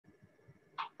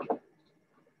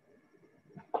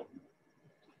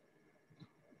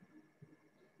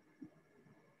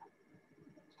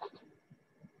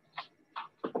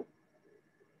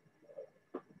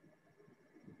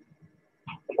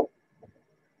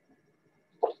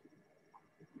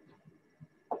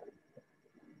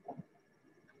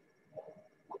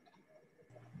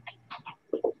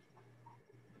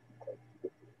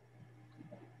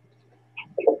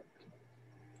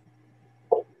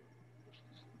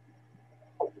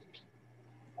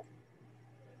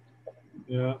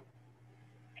Yeah.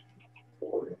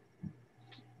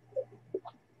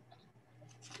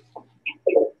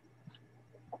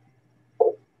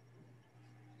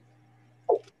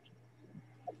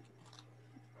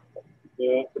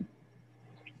 Yeah.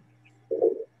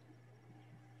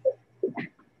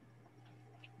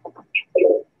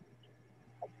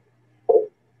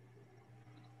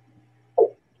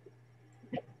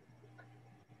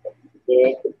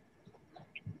 Yeah.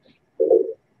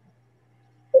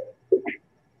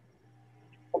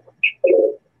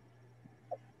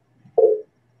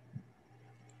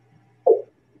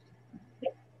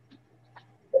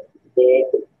 Yeah.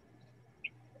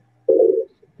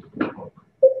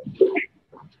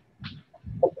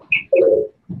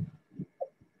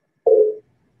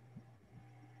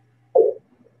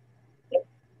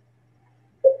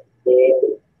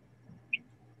 Yeah.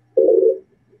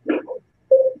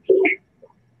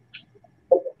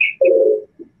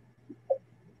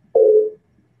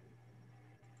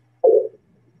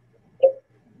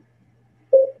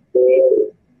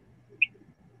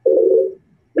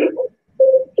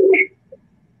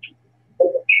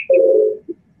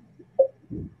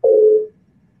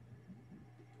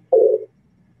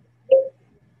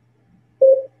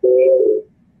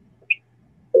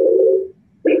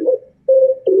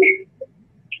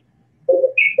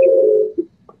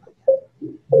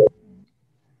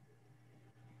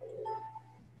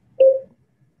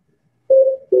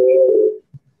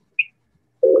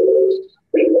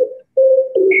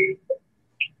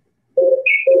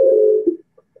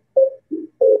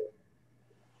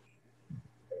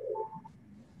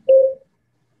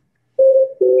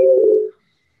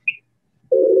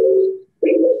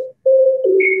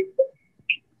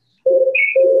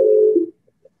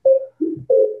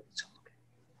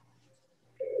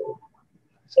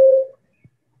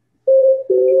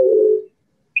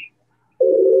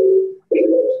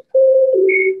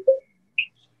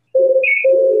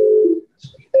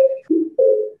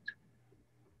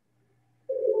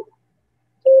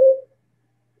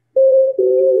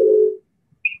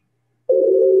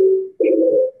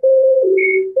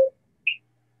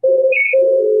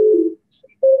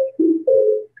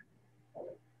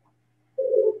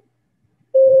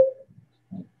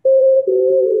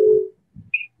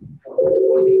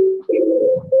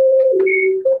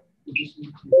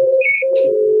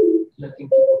 Letting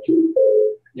people,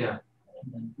 yeah,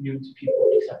 and then mute people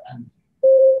except and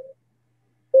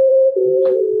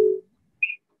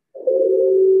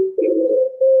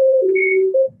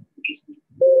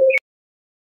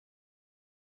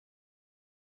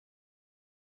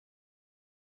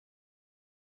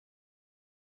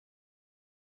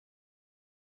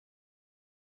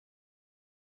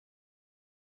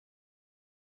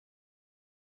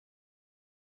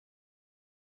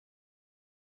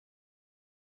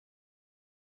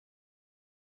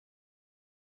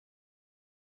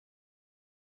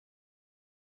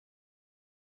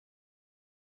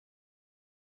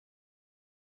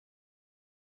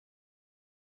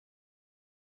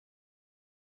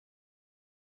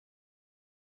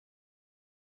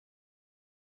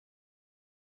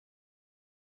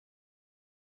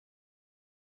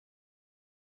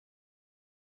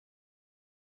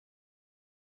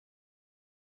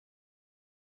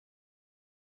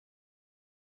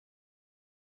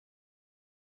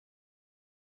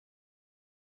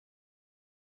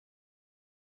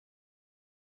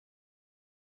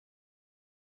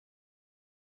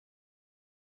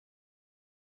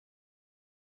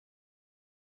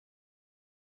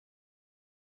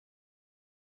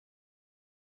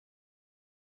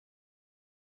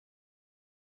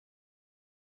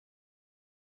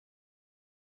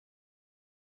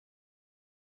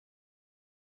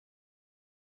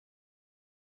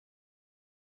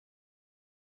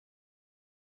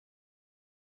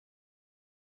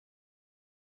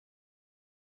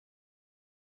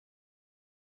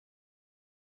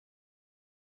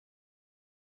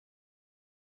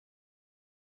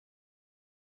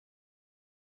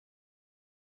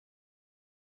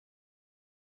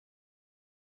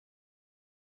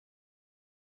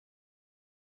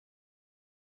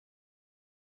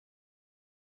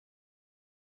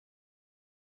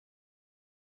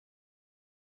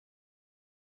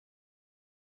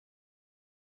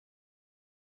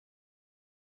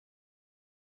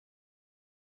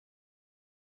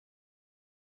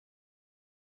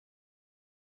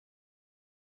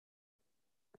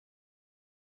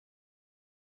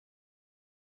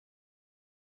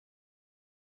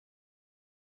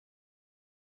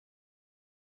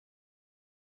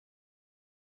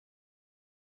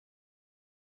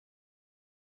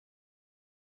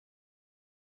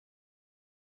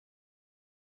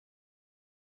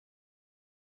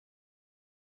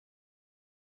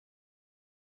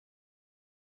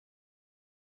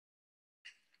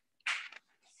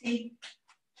Sí.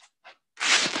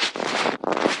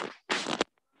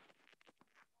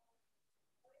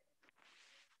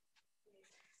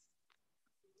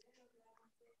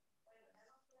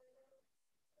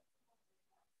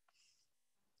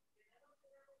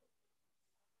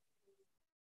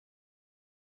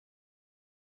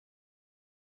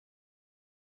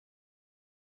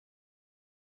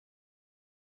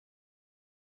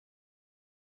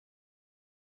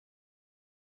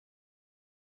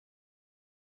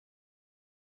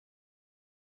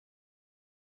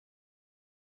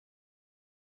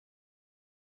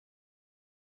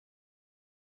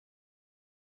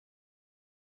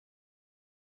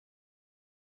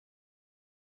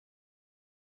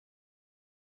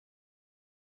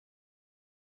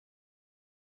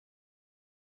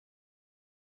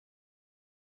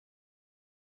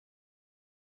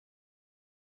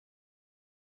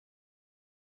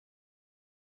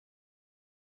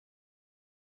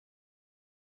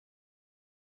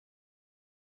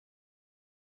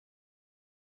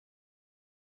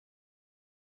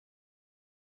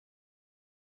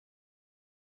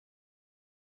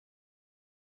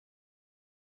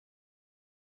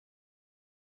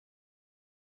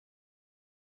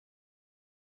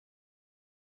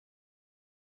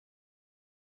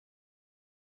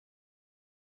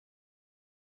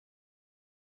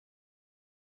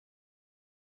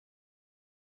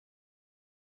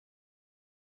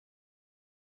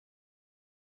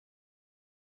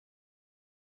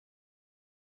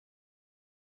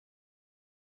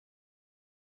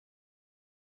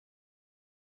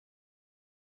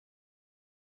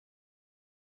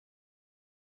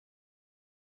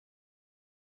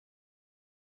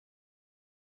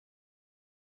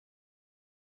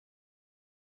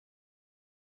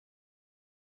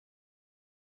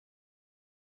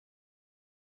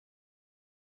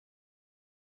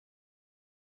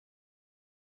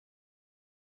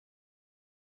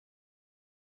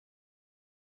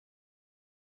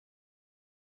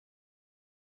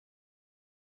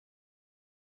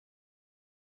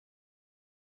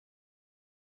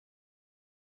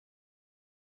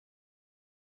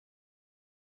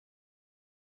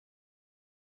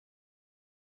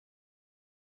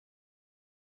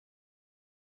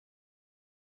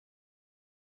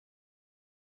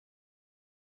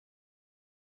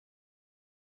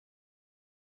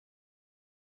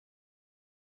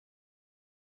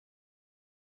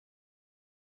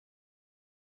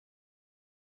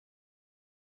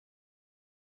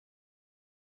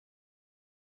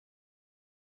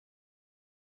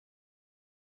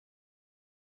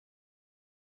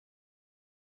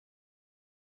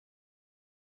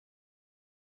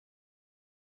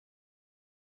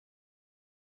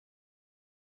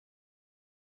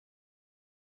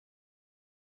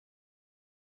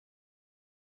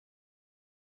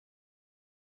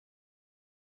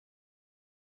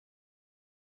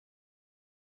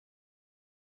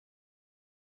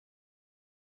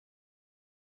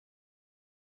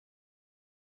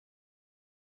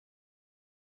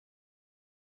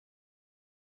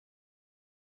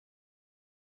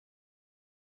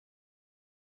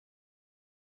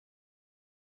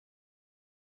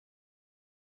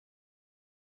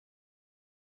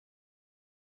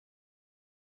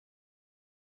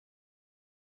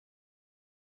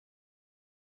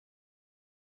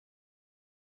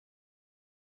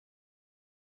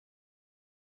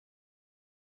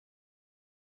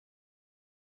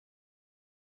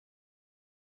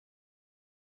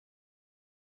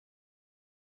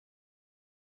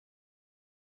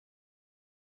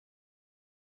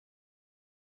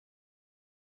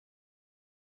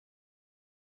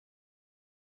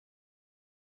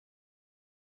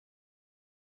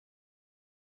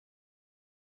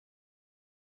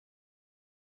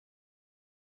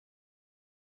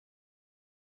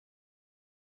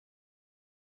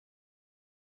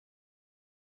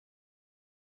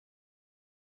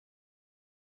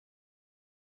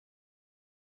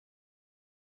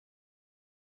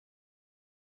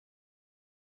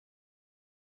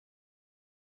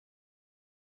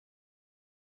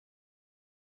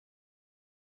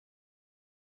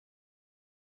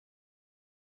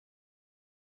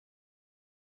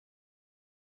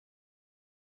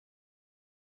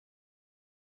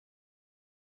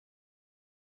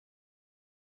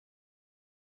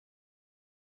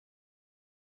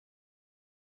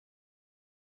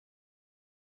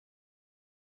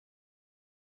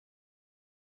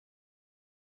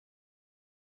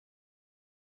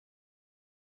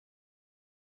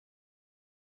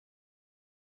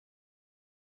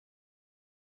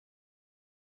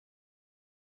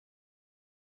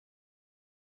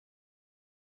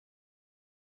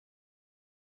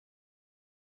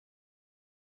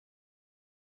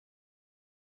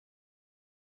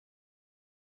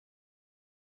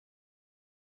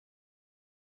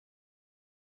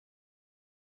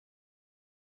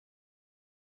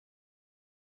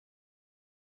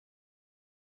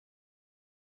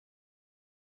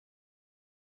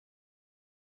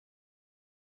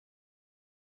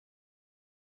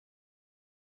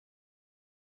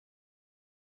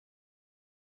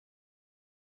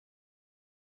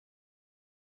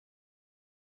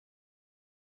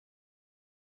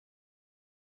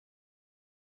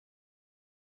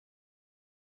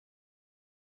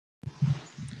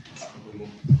 God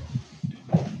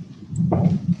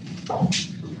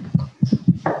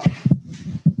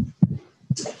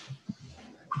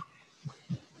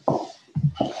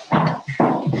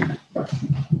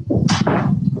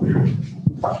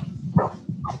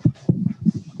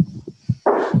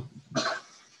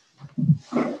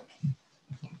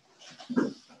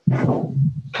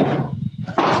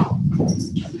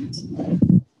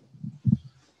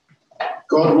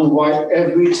will wipe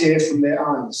every tear from their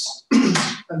eyes,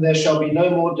 and there shall be no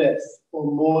more death, or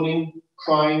mourning,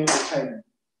 crying, or pain,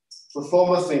 for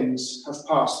former things have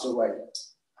passed away.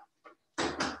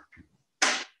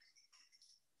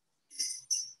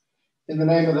 In the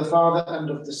name of the Father, and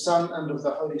of the Son, and of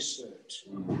the Holy Spirit.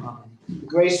 The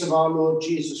grace of our Lord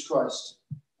Jesus Christ,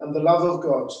 and the love of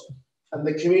God, and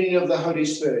the communion of the Holy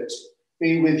Spirit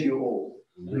be with you all.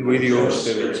 And with your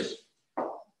spirit.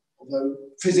 Although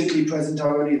physically present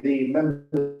are only the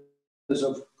members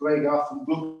of Grey Garth and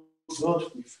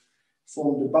Brooksfield, we've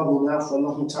formed a bubble now for a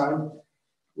long time.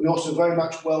 We also very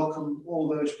much welcome all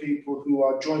those people who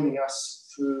are joining us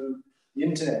through the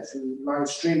internet, through live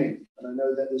streaming. And I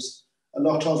know that there's a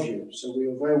lot of you, so we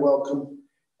are very welcome.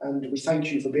 And we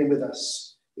thank you for being with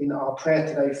us in our prayer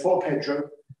today for Pedro,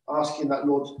 asking the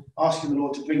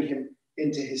Lord to bring him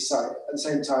into his sight. At the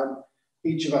same time,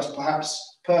 each of us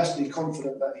perhaps personally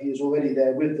confident that he is already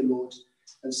there with the Lord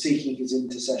and seeking his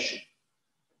intercession.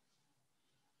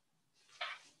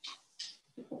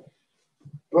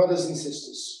 Brothers and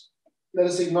sisters, let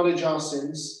us acknowledge our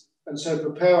sins and so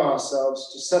prepare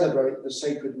ourselves to celebrate the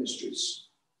sacred mysteries.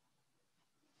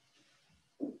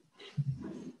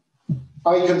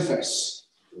 I confess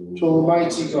to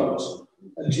Almighty God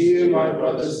and to you, my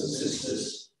brothers and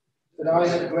sisters, that I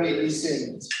have greatly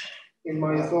sinned in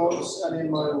my thoughts and in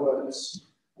my words,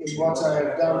 in what I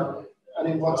have done and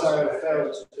in what I have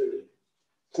failed to do,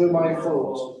 through my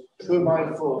fault, through my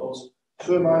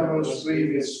most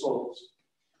grievous fault.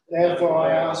 Therefore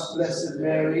I ask Blessed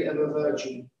Mary, ever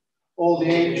Virgin, all the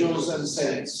angels and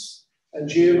saints,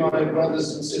 and you, my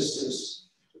brothers and sisters,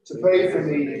 to pray for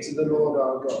me to the Lord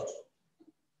our God.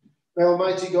 May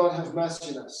Almighty God have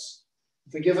mercy on us,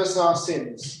 forgive us our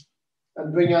sins,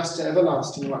 and bring us to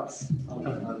everlasting life.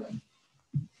 Amen.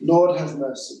 Lord have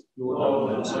mercy.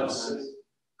 Lord have mercy.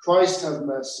 Christ have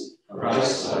mercy.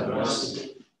 Christ have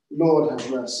mercy. Lord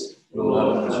have mercy.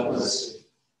 Lord have mercy.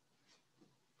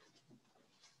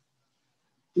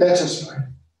 Let us pray.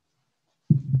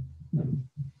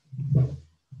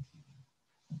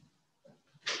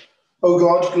 O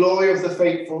God, glory of the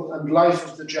faithful and life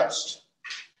of the just,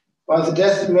 by the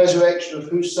death and resurrection of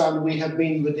whose Son we have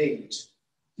been redeemed,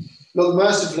 look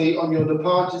mercifully on your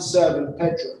departed servant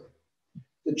Pedro,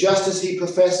 that just as he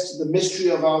professed the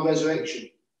mystery of our resurrection,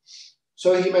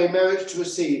 so he may merit to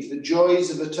receive the joys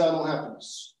of eternal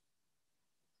happiness.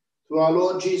 Through our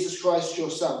Lord Jesus Christ, your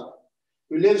Son,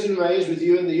 who lives and reigns with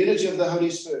you in the unity of the Holy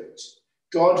Spirit,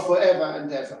 God forever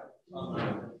and ever.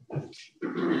 Amen.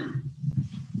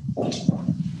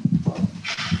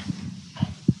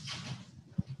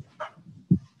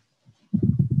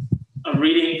 A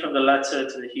reading from the letter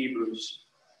to the Hebrews.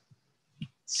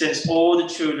 Since all the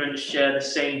children share the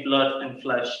same blood and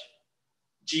flesh,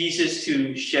 Jesus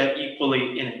too shared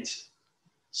equally in it,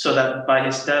 so that by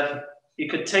his death he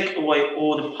could take away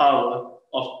all the power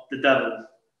of the devil,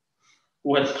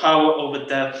 who had power over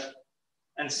death,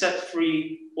 and set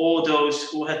free all those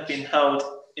who had been held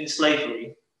in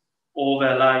slavery all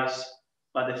their lives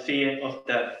by the fear of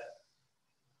death.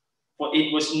 For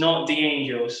it was not the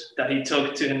angels that he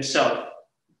took to himself.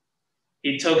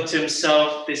 He took to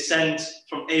himself descent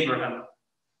from Abraham.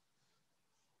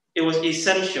 It was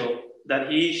essential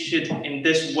that he should in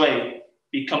this way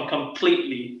become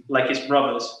completely like his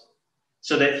brothers,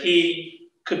 so that he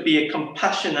could be a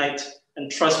compassionate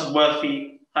and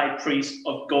trustworthy high priest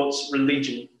of God's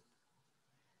religion,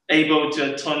 able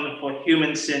to atone for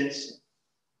human sins,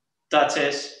 that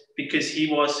is, because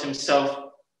he was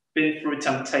himself been through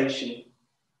temptation,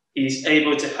 he is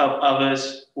able to help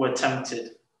others who are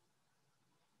tempted.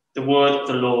 The word of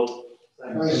the Lord.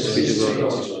 Thanks be to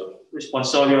God.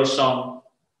 Responsorio Psalm.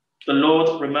 The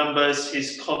Lord remembers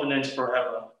his covenant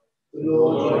forever. The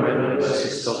Lord remembers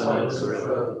his covenant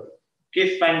forever.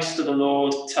 Give thanks to the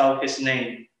Lord, tell his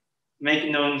name. Make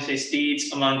known his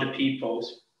deeds among the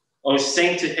peoples. O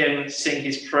sing to him, sing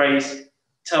his praise.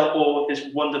 Tell all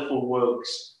his wonderful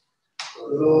works.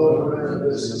 The Lord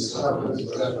remembers his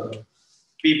covenant forever.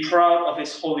 Be proud of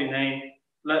his holy name.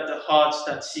 Let the hearts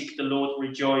that seek the Lord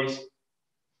rejoice.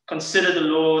 Consider the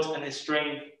Lord and his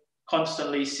strength.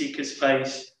 Constantly seek his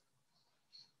face.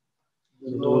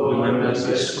 The Lord remembers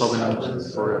his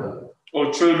covenant forever.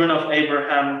 O children of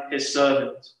Abraham, his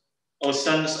servant. O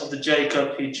sons of the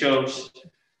Jacob he chose.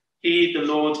 He, the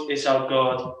Lord, is our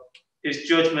God. His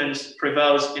judgment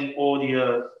prevails in all the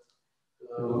earth.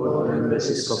 The Lord remembers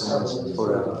his covenant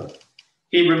forever.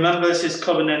 He remembers his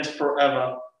covenant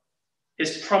forever,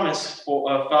 his promise for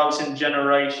 1,000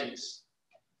 generations,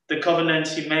 the covenant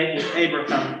he made with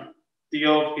Abraham, the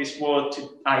oath his word to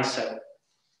Isaac.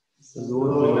 The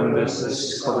Lord remembers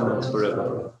his covenant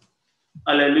forever.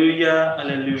 Alleluia,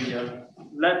 alleluia.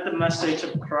 Let the message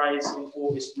of Christ in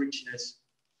all its richness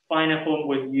find a home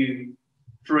with you.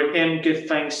 Through him give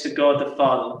thanks to God the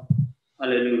Father.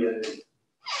 Alleluia.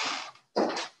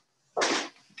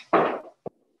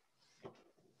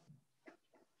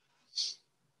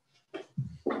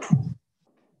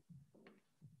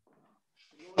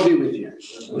 Be with you.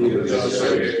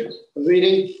 A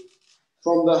reading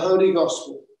from the Holy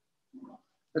Gospel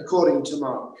according to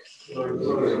Mark.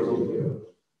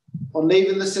 On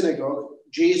leaving the synagogue,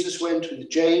 Jesus went with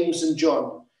James and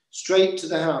John straight to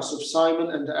the house of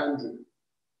Simon and Andrew.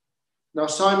 Now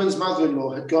Simon's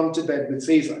mother-in-law had gone to bed with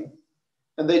fever,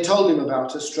 and they told him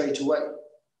about her straight away.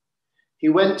 He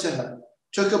went to her,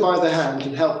 took her by the hand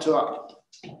and helped her up,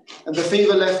 and the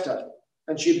fever left her,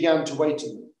 and she began to wait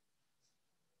on them.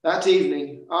 That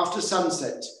evening, after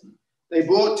sunset, they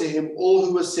brought to him all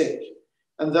who were sick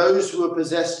and those who were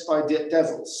possessed by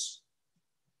devils.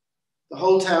 The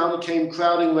whole town came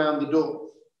crowding round the door,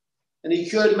 and he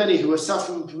cured many who were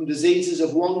suffering from diseases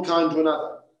of one kind or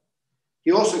another.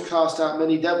 He also cast out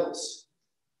many devils,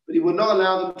 but he would not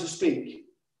allow them to speak,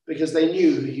 because they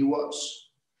knew who he was.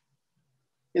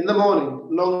 In the morning,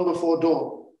 long before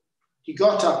dawn, he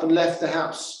got up and left the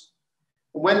house,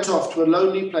 and went off to a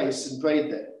lonely place and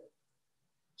prayed there.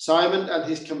 Simon and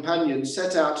his companions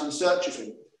set out in search of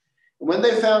him, and when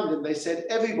they found him, they said,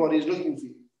 "Everybody is looking for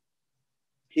you."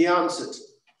 He answered,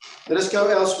 "Let us go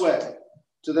elsewhere,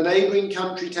 to the neighboring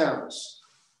country towns,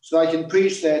 so I can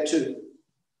preach there too,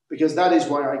 because that is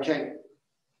why I came."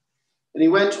 And he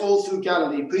went all through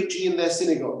Galilee, preaching in their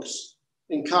synagogues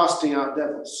and casting out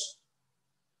devils.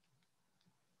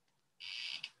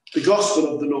 The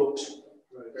Gospel of the Lord.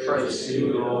 Praise to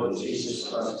you, Lord Jesus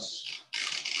Christ.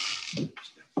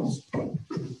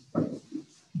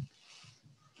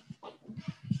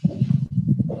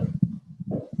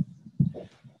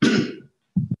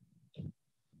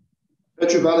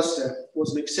 Pedro Ballester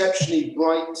was an exceptionally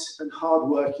bright and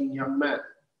hard-working young man.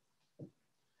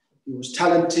 He was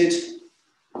talented,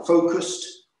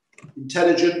 focused,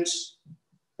 intelligent,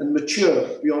 and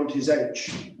mature beyond his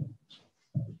age.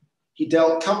 He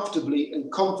dealt comfortably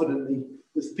and confidently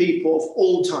with people of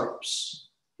all types.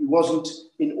 He wasn't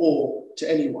in awe to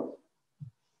anyone.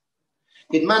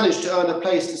 He'd managed to earn a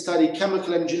place to study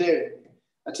chemical engineering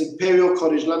at Imperial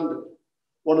College London,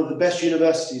 one of the best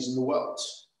universities in the world.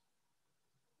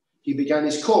 He began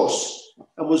his course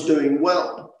and was doing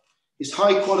well, his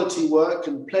high-quality work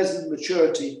and pleasant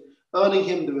maturity earning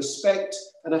him the respect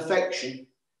and affection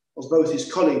of both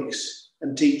his colleagues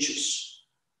and teachers.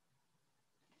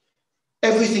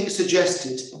 Everything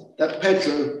suggested that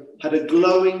Pedro had a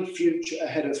glowing future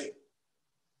ahead of him.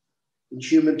 In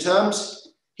human terms,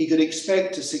 he could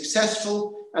expect a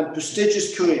successful and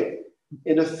prestigious career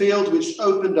in a field which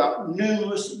opened up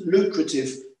numerous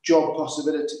lucrative job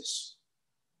possibilities.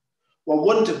 One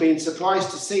wouldn't have been surprised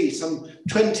to see some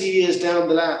 20 years down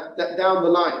the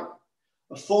line,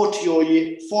 a 40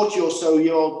 or so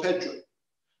year old Pedro,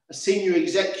 a senior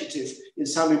executive in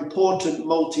some important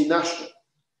multinational,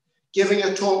 giving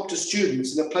a talk to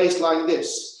students in a place like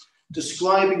this,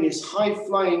 describing his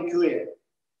high-flying career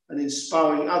and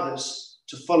inspiring others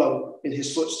to follow in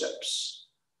his footsteps.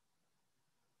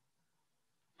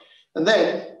 And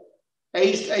then,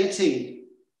 aged 18,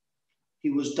 he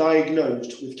was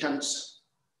diagnosed with cancer.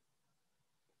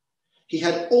 He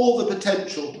had all the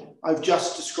potential I've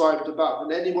just described above,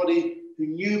 and anybody who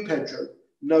knew Pedro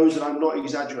knows that I'm not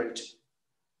exaggerating.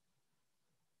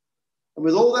 And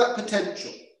with all that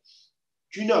potential,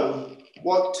 do you know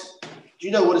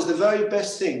what is the very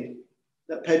best thing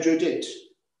that Pedro did?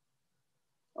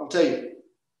 I'll tell you.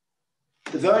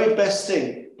 The very best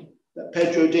thing that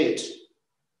Pedro did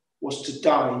was to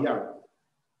die young.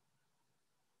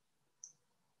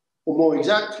 Or more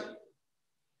exactly,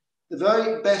 the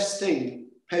very best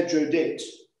thing Pedro did,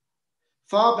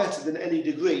 far better than any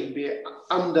degree, be it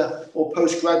under or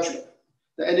postgraduate,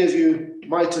 that any of you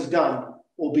might have done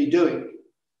or be doing.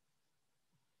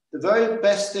 The very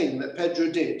best thing that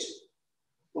Pedro did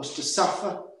was to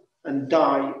suffer and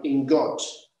die in God,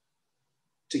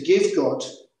 to give God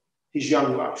his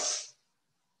young life.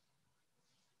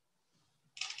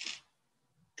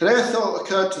 Today a thought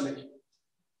occurred to me,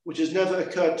 which has never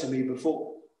occurred to me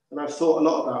before. and I've thought a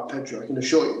lot about Pedro, I can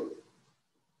assure you.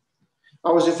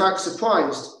 I was in fact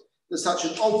surprised that such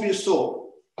an obvious thought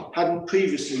hadn't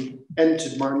previously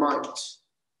entered my mind.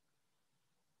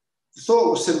 The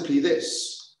thought was simply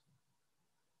this,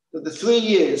 that the 3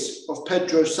 years of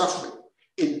Pedro's suffering,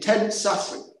 intense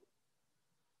suffering,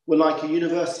 were like a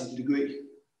university degree.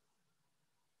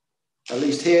 At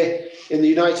least here in the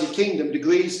United Kingdom,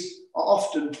 degrees are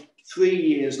often 3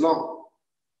 years long.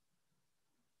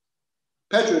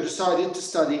 Pedro decided to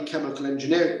study chemical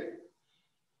engineering.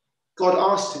 God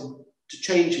asked him to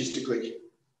change his degree.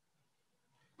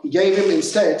 He gave him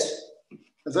instead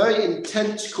a very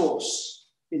intense course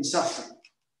in suffering.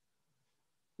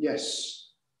 Yes,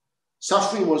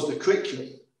 suffering was the curriculum,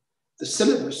 the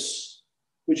syllabus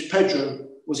which Pedro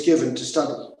was given to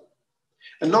study.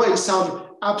 And not in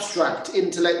some abstract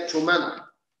intellectual manner,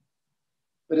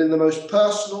 but in the most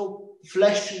personal,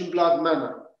 flesh and blood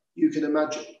manner you can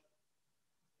imagine.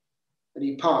 And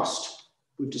he passed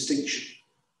with distinction.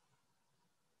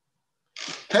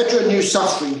 Pedro knew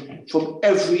suffering from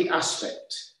every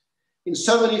aspect, in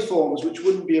so many forms which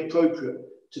wouldn't be appropriate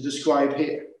to describe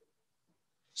here.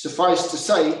 Suffice to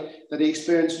say that he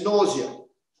experienced nausea,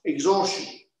 exhaustion,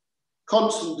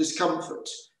 constant discomfort,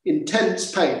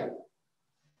 intense pain,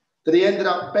 that he ended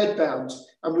up bedbound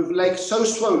and with legs so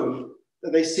swollen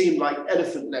that they seemed like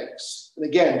elephant legs. And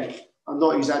again, I'm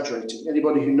not exaggerating.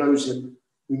 Anybody who knows him,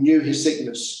 who knew his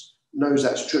sickness, knows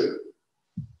that's true.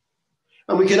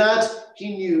 And we can add,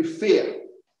 he knew fear,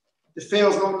 the fear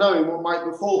of not knowing what might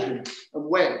befall him and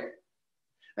when.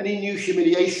 And he knew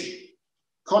humiliation,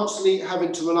 constantly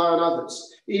having to rely on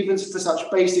others, even for such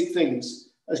basic things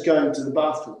as going to the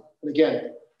bathroom. And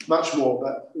again, much more,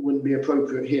 but it wouldn't be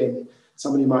appropriate here.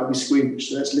 Somebody might be squeamish,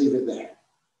 so let's leave it there.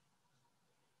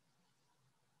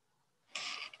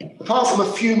 Apart from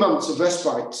a few months of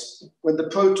respite, when the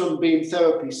proton beam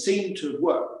therapy seemed to have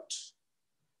worked,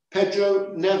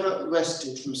 Pedro never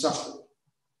rested from suffering.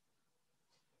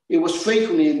 It was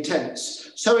frequently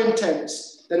intense, so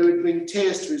intense that it would bring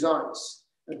tears to his eyes.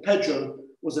 And Pedro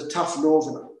was a tough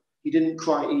northerner. He didn't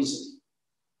cry easily.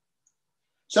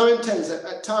 So intense that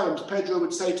at times Pedro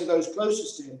would say to those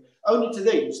closest to him, only to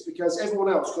these, because everyone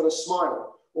else got a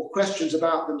smile or questions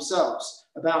about themselves,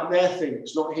 about their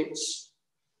things, not his.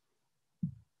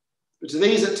 But to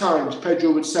these at times,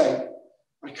 Pedro would say,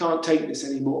 I can't take this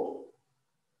anymore.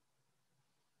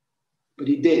 But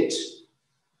he did.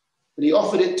 And he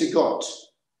offered it to God,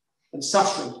 and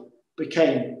suffering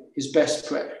became his best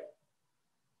prayer.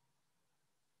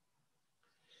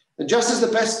 And just as the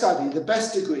best study, the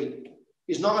best degree,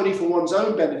 is not only for one's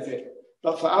own benefit,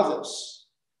 but for others,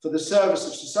 for the service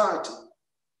of society,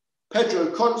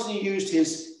 Pedro constantly used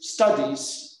his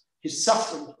studies, his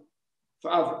suffering,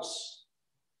 for others.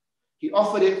 He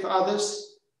offered it for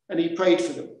others, and he prayed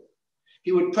for them.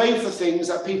 He would pray for things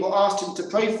that people asked him to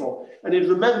pray for, and he'd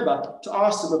remember to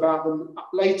ask them about them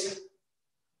later.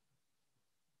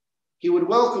 He would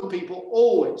welcome people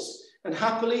always, and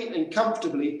happily and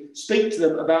comfortably speak to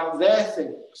them about their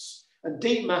things, and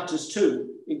deep matters too,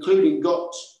 including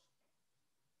God.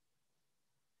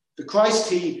 The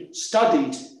Christ he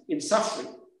studied in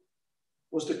suffering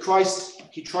was the Christ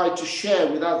he tried to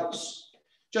share with others,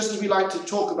 just as we like to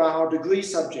talk about our degree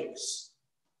subjects.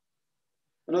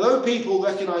 And although people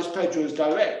recognize Pedro as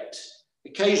direct,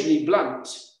 occasionally blunt,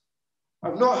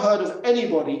 I've not heard of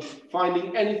anybody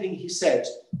finding anything he said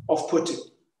off-putting.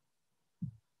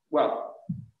 Well,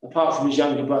 apart from his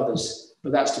younger brothers,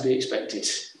 but that's to be expected.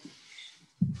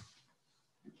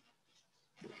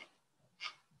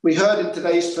 We heard in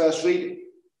today's first reading,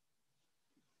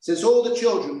 since all the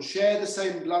children share the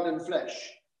same blood and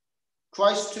flesh,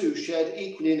 Christ too shared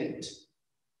equally in it,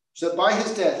 so that by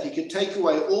his death he could take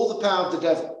away all the power of the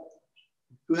devil,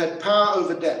 who had power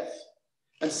over death,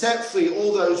 and set free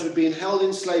all those who had been held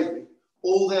in slavery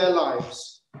all their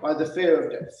lives by the fear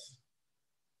of death.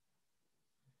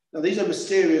 Now these are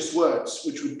mysterious words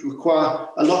which would require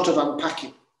a lot of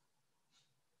unpacking.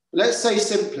 Let's say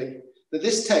simply that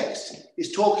this text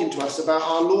is talking to us about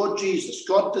our Lord Jesus,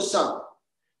 God the Son,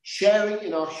 sharing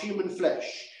in our human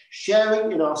flesh,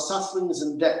 sharing in our sufferings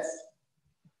and death,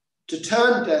 to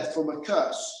turn death from a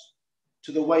curse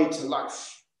to the way to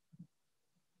life.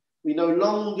 We no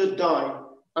longer die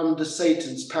under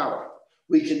Satan's power.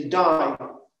 We can die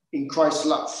in Christ's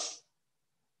love.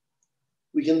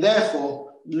 We can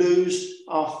therefore lose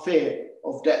our fear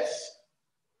of death,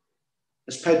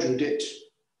 as Pedro did.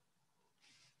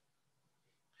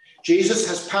 Jesus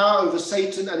has power over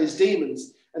Satan and his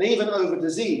demons, and even over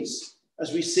disease,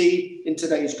 as we see in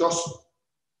today's gospel.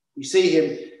 We see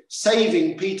him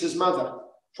saving Peter's mother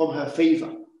from her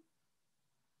fever.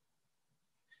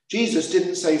 Jesus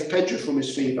didn't save Pedro from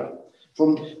his fever,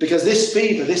 because this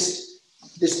fever, this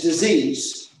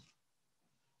disease,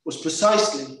 was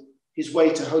precisely his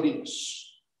way to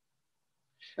holiness.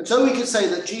 And so we could say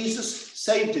that Jesus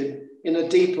saved him in a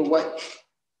deeper way,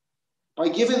 by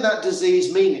giving that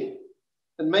disease meaning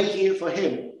and making it for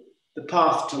him the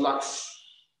path to life.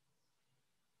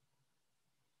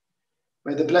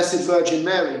 May the Blessed Virgin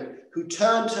Mary, who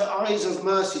turned her eyes of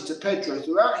mercy to Pedro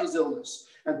throughout his illness,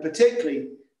 and particularly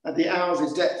at the hour of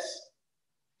his death,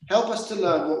 help us to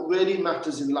learn what really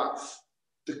matters in life,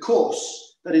 the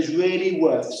course that is really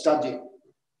worth studying.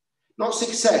 Not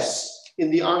success in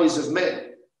the eyes of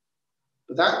men,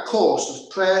 but that course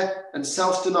of prayer and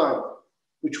self-denial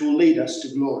which will lead us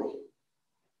to glory.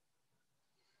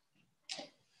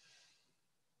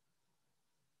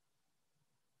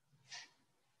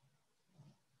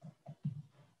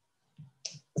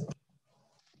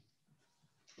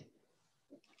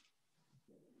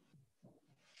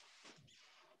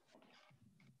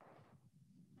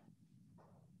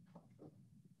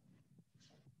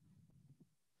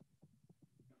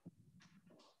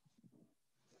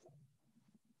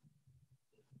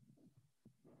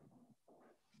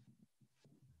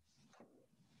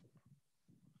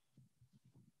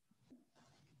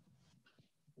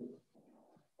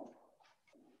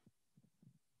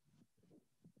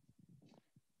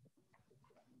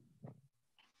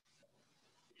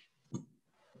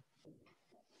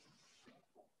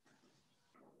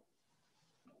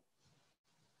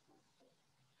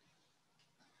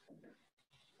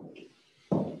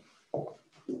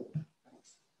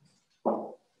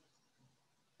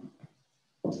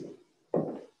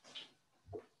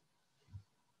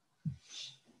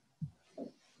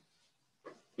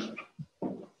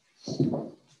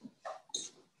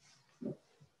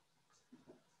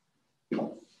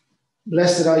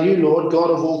 Blessed are you, Lord, God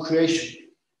of all creation,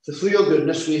 for through your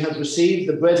goodness we have received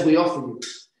the bread we offer you,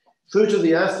 fruit of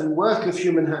the earth and work of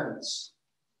human hands.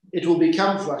 It will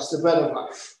become for us the bread of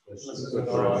life.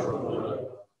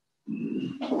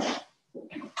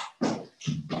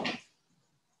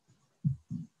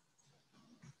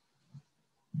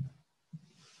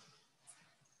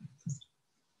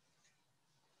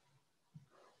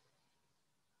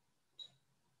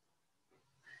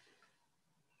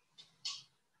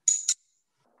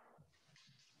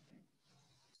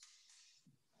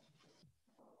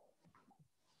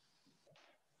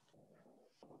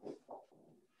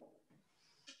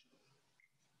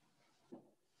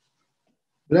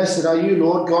 Blessed are you,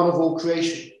 Lord, God of all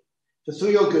creation, for through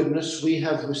your goodness we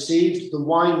have received the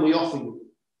wine we offer you,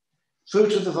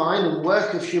 fruit of the vine and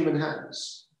work of human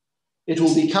hands. It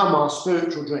will become our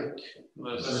spiritual drink.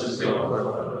 Blessed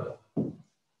God.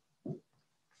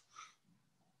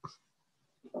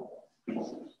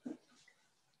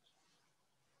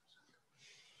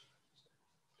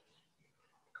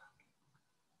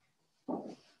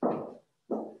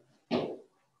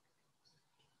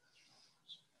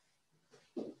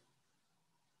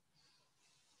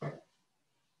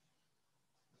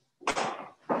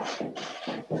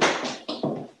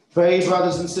 Pray,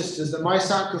 brothers and sisters, that my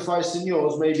sacrifice and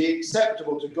yours may be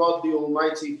acceptable to God the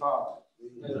Almighty Father.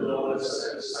 May the Lord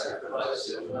accept the sacrifice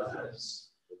of your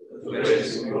hands, for the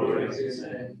praise and glory of his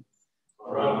name,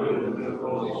 for our good and the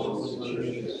cause of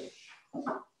the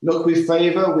Look with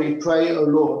favour, we pray, O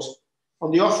Lord,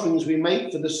 on the offerings we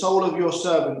make for the soul of your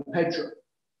servant Pedro,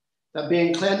 that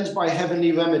being cleansed by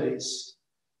heavenly remedies,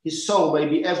 his soul may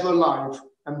be ever alive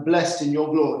and blessed in your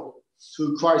glory,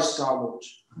 through Christ our Lord.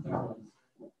 Amen.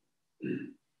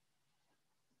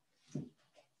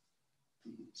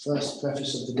 First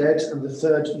preface of the dead and the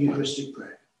third Eucharistic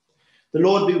prayer. The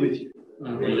Lord be with you.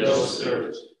 And with your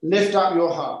spirit. Lift up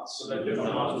your hearts.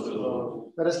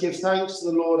 Let us give thanks to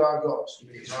the Lord our God.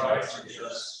 It is right and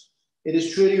just. It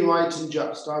is truly right and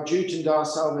just, our duty and our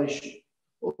salvation,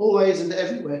 always and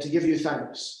everywhere to give you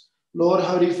thanks, Lord,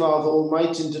 Holy Father,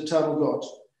 Almighty and eternal God,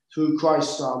 through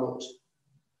Christ our Lord.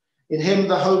 In him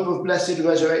the hope of blessed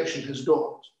resurrection has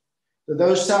dawned, that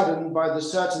those saddened by the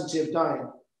certainty of dying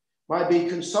might be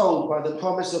consoled by the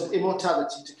promise of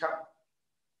immortality to come.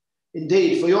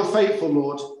 Indeed, for your faithful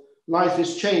Lord, life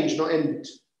is changed, not ended.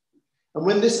 And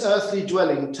when this earthly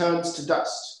dwelling turns to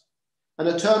dust, an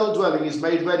eternal dwelling is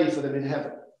made ready for them in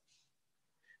heaven.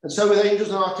 And so with angels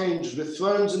and archangels, with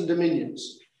thrones and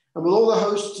dominions, and with all the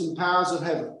hosts and powers of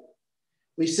heaven,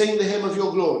 we sing the hymn of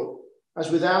your glory,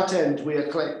 as without end we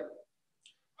acclaim.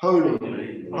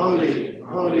 Holy, holy,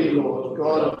 holy Lord,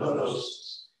 God of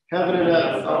hosts, heaven and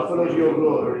earth are full of your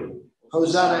glory.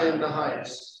 Hosanna in the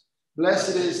highest.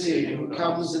 Blessed is he who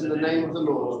comes in the name of the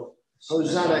Lord.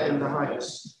 Hosanna in the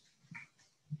highest.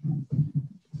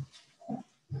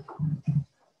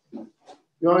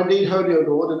 You are indeed holy, O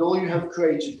Lord, and all you have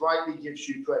created rightly gives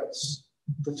you praise.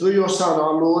 For through your Son,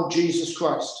 our Lord Jesus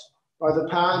Christ, by the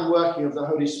power and working of the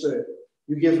Holy Spirit,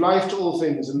 you give life to all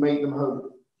things and make them holy.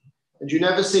 And you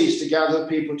never cease to gather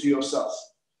people to yourself,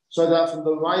 so that from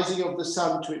the rising of the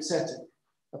sun to its setting,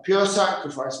 a pure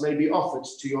sacrifice may be offered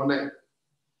to your name.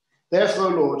 Therefore, O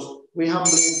Lord, we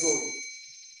humbly implore you,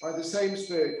 by the same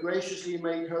Spirit, graciously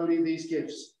make holy these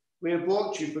gifts we have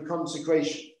brought you for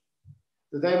consecration,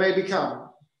 that they may become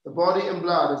the body and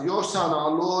blood of your Son,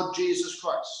 our Lord Jesus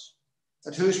Christ,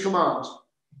 at whose command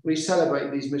we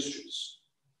celebrate these mysteries.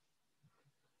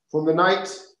 From the night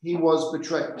he was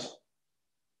betrayed,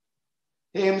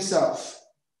 he himself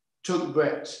took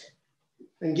bread,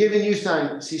 and giving you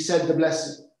thanks, he said the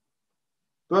blessing,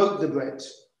 broke the bread,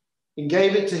 and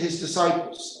gave it to his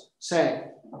disciples,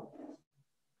 saying,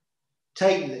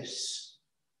 "Take this,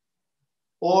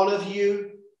 all of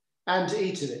you, and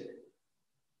eat of it.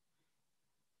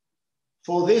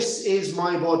 For this is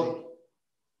my body,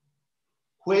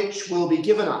 which will be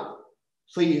given up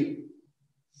for you."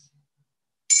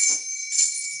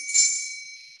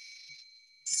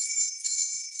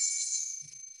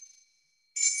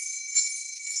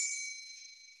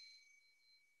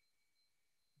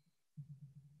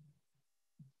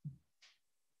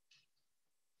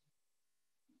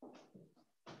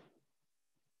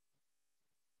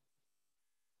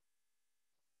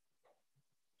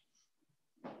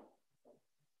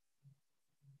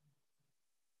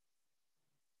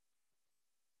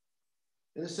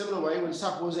 In a similar way, when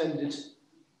supper was ended,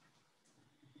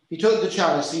 he took the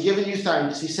chalice, and giving you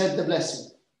thanks, he said the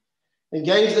blessing, and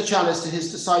gave the chalice to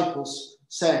his disciples,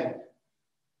 saying,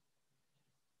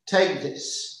 "Take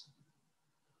this,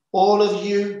 all of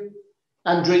you,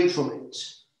 and drink from it.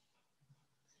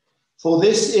 For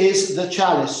this is the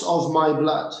chalice of my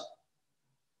blood,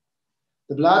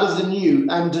 the blood of the new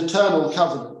and eternal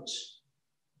covenant,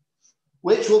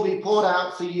 which will be poured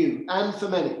out for you and for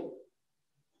many,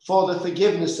 for the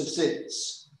forgiveness of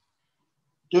sins.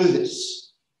 Do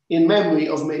this in memory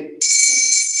of me."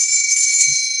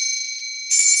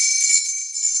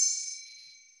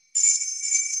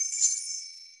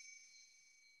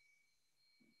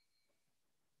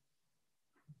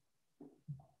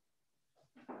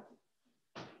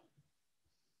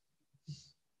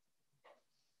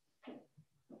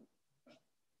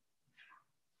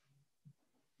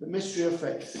 The mystery of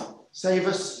faith. Save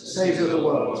us, Saviour of the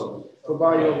world, for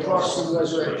by your cross and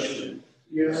resurrection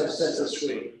you have set us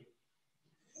free.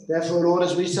 Therefore, Lord,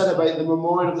 as we celebrate the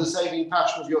memorial of the saving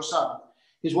passion of your Son,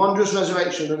 his wondrous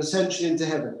resurrection and ascension into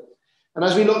heaven, and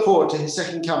as we look forward to his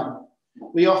second coming,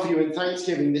 we offer you in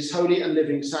thanksgiving this holy and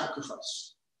living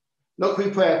sacrifice. Look, we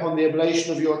pray, upon the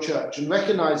oblation of your church, and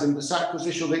recognize in the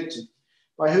sacrificial victim,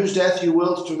 by whose death you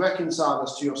willed to reconcile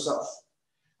us to yourself.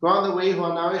 Grant that we who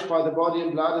are nourished by the body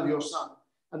and blood of your Son,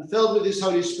 and filled with his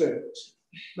Holy Spirit,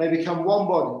 may become one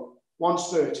body, one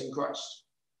spirit in Christ.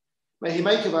 May he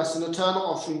make of us an eternal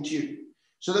offering to you,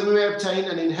 so that we may obtain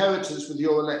an inheritance with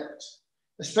your elect,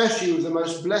 especially with the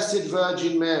most blessed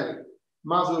Virgin Mary,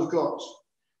 Mother of God,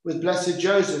 with blessed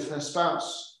Joseph, her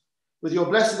spouse, with your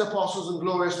blessed apostles and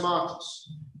glorious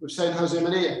martyrs, with Saint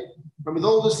Josemaria, and with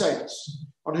all the saints,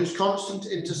 on whose constant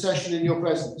intercession in your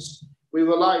presence we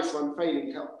rely for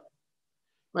unfailing help.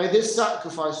 May this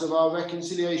sacrifice of our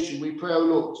reconciliation, we pray, O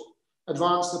Lord,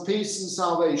 advance the peace and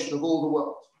salvation of all the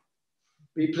world.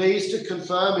 Be pleased to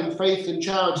confirm in faith and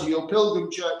charity your pilgrim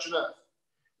church on earth,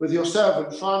 with your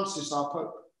servant Francis, our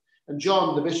Pope, and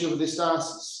John, the Bishop of this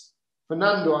diocese,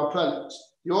 Fernando, our prelate,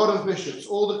 the order of bishops,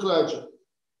 all the clergy,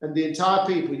 and the entire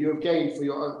people you have gained for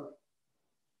your own.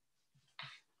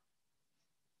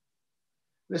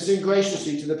 Listen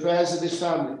graciously to the prayers of this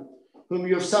family, whom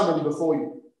you have summoned before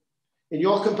you. In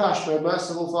your compassion, O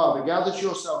merciful Father, gather to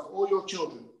yourself all your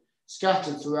children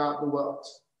scattered throughout the world.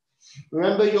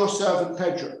 Remember your servant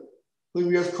Pedro, whom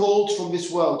you have called from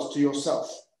this world to yourself.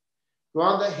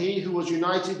 Grant that he who was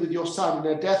united with your Son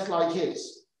in a death like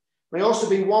his may also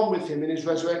be one with him in his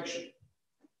resurrection,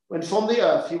 when from the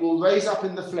earth he will raise up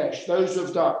in the flesh those who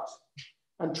have died,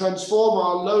 and transform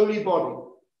our lowly body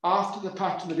after the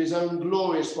pattern of his own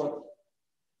glorious body.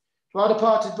 To our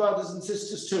departed brothers and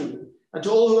sisters too, and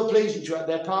to all who are pleasing to you at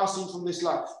their passing from this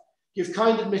life, give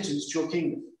kind admittance to your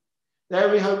kingdom. There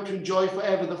we hope to enjoy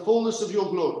forever the fullness of your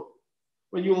glory,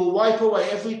 when you will wipe away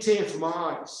every tear from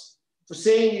our eyes. For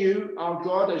seeing you, our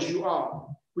God, as you are,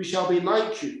 we shall be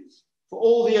like you for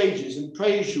all the ages, and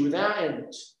praise you without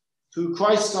end, through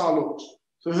Christ our Lord,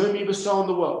 through whom you bestow on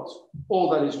the world all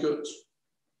that is good.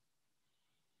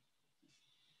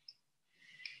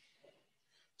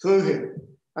 Through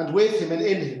him, and with him, and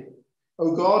in him,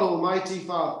 O God, Almighty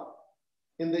Father,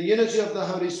 in the unity of the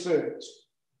Holy Spirit,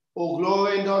 all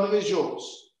glory and honor is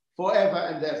yours, forever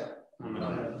and ever.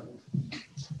 Amen.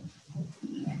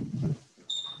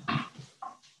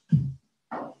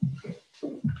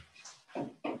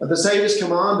 At the Saviour's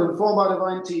command and for my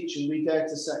divine teaching, we dare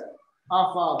to say,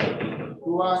 Our Father,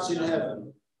 who art in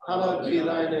heaven, hallowed be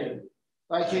thy name.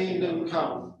 Thy kingdom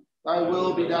come, thy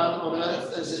will be done on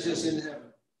earth as it is in heaven.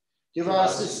 Give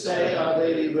us this day our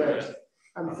daily bread,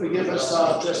 and forgive us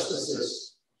our trespasses,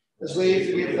 as we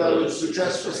forgive those who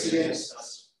trespass against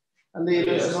us. And lead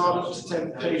us not into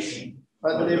temptation,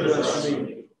 but deliver us from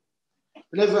evil.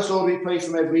 Deliver us, Lord, we pray,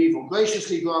 from every evil.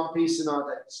 Graciously grant peace in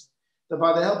our days, that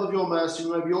by the help of your mercy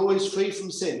we may be always free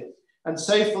from sin and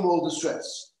safe from all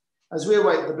distress, as we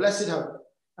await the blessed hope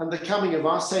and the coming of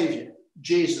our Saviour,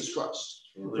 Jesus Christ.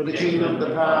 For the kingdom, the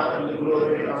power, and the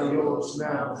glory are yours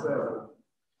now and forever.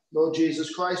 Lord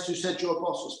Jesus Christ, who said to your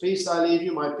apostles, Peace I leave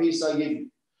you, my peace I give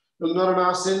you. Look not on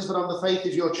our sins, but on the faith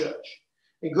of your church,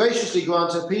 and graciously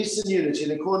grant her peace and unity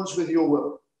in accordance with your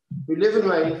will, who live and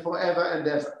reign forever and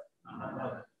ever.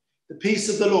 Amen. The peace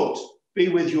of the Lord be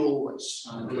with you always.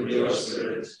 And with your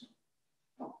spirit.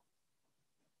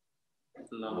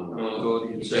 Lord God,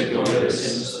 you take away the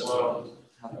sins of the world.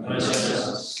 Have mercy on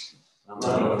us.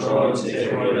 Lamb of God, you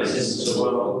take away the sins of the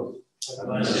world. Have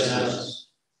mercy on us.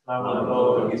 Lamb of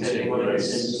God, you take away the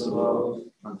sins of the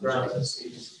world. And grant us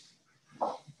peace.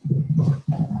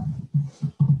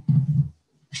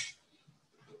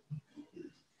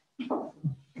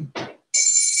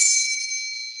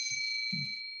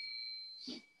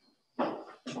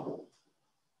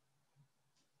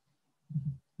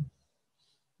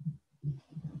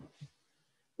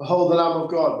 Behold the Lamb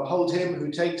of God, behold him who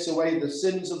takes away the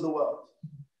sins of the world.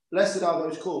 Blessed are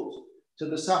those called to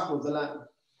the supper of the Lamb.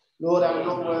 Lord, I am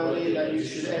not worthy that you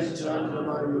should enter under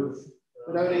my roof,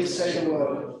 but only say the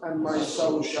word, and my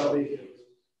soul shall be healed.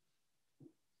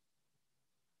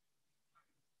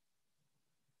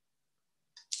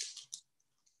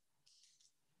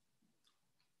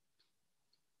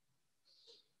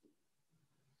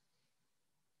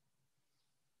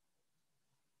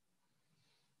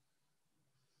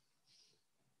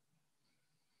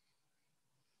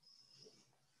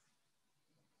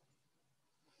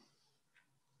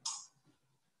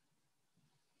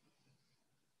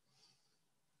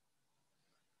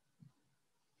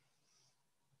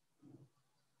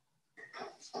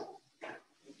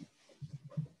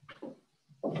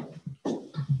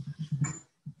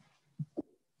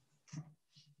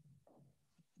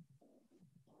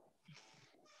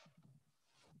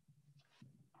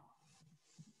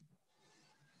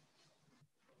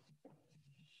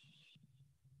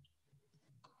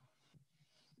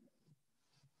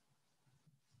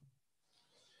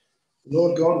 The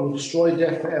Lord God will destroy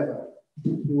death forever.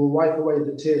 He will wipe away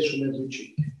the tears from every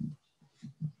cheek.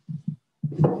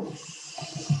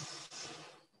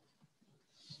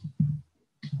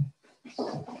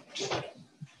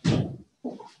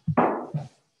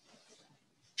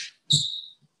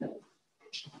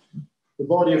 The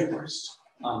body of Christ.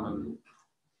 Amen.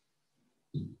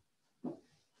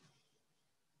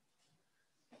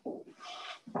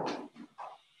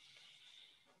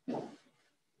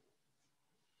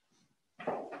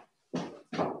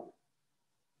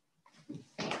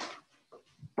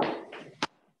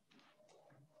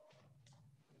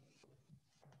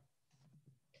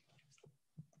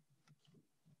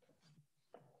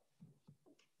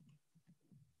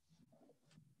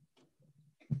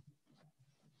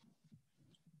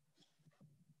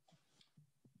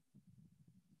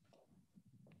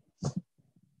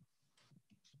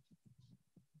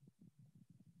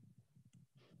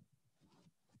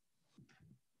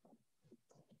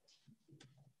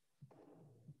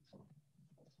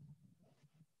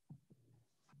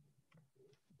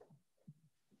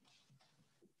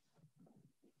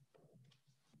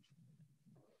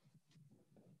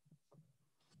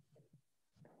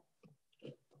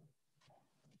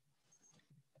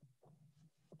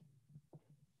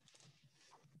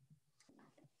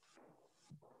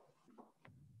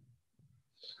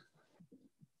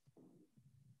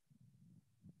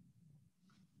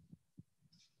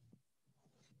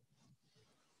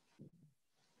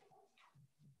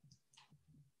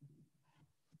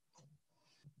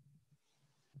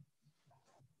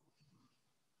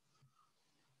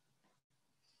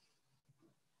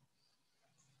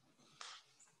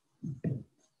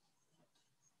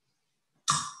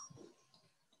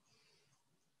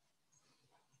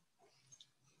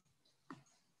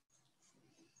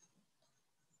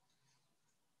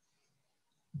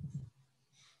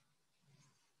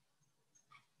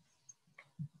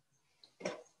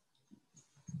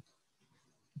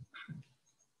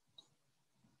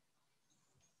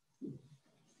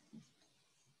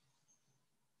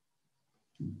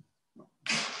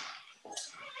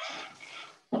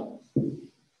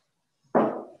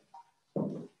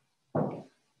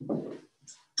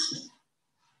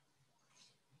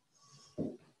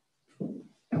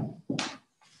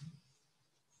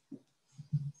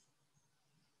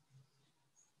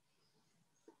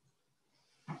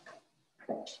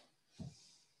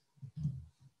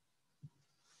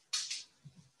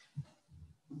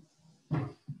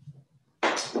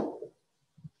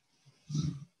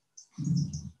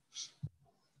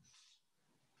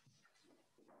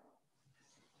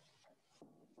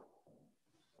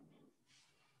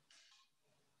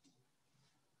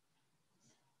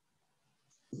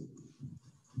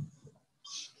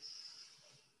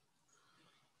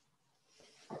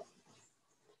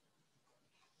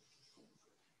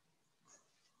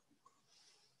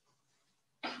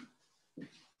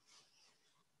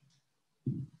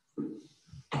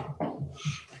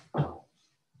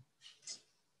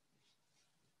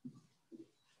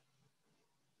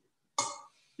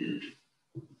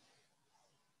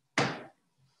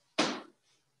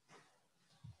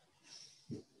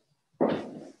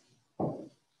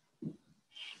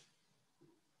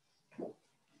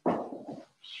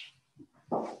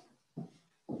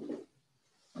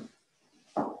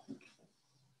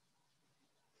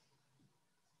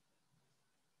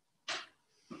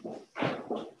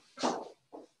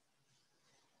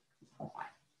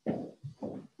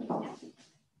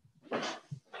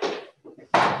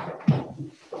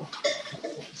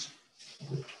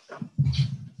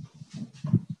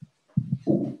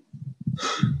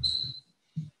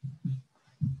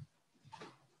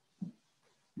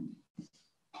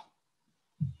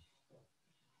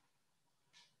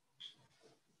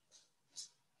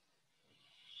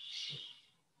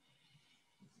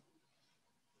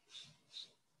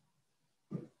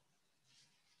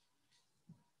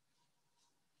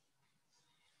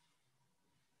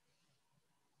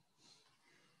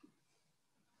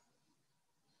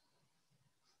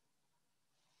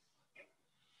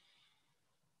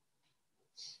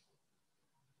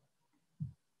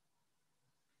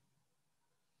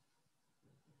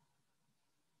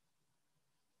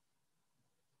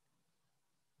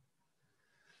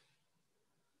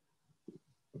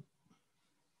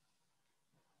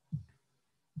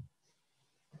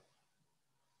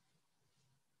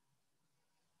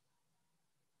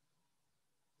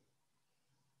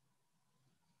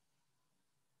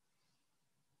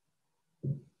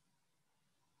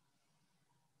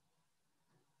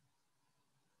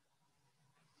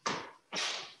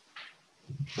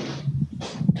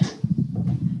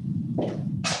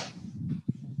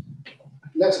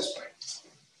 Let us pray.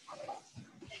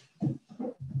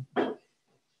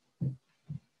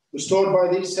 Restored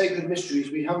by these sacred mysteries,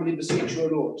 we humbly beseech you, O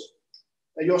Lord,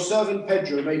 that your servant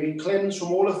Pedro may be cleansed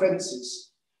from all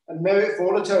offences and merit for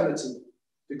all eternity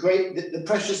the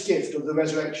precious gift of the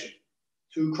resurrection,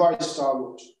 through Christ our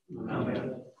Lord.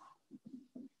 Amen.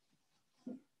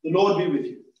 The Lord be with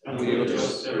you. And with your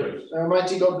spirit. May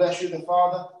Almighty God bless you, the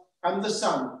Father, and the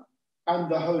Son,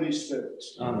 and the Holy Spirit.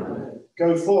 Amen.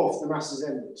 Go forth, the Mass is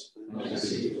ended. Thanks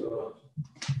be to God.